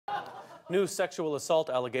New sexual assault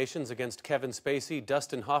allegations against Kevin Spacey,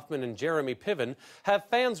 Dustin Hoffman, and Jeremy Piven have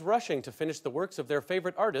fans rushing to finish the works of their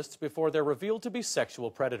favorite artists before they're revealed to be sexual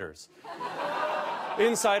predators.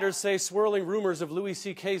 Insiders say swirling rumors of Louis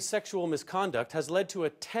C.K.'s sexual misconduct has led to a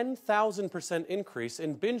 10,000% increase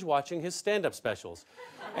in binge-watching his stand-up specials,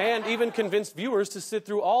 and even convinced viewers to sit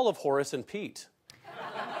through all of Horace and Pete.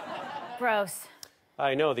 Gross.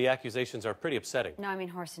 I know, the accusations are pretty upsetting. No, I mean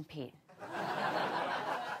Horace and Pete.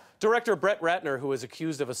 Director Brett Ratner, who is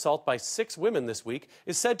accused of assault by 6 women this week,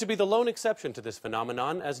 is said to be the lone exception to this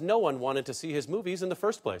phenomenon, as no one wanted to see his movies in the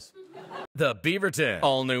first place. The Beaverton,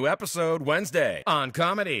 all new episode Wednesday on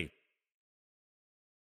Comedy.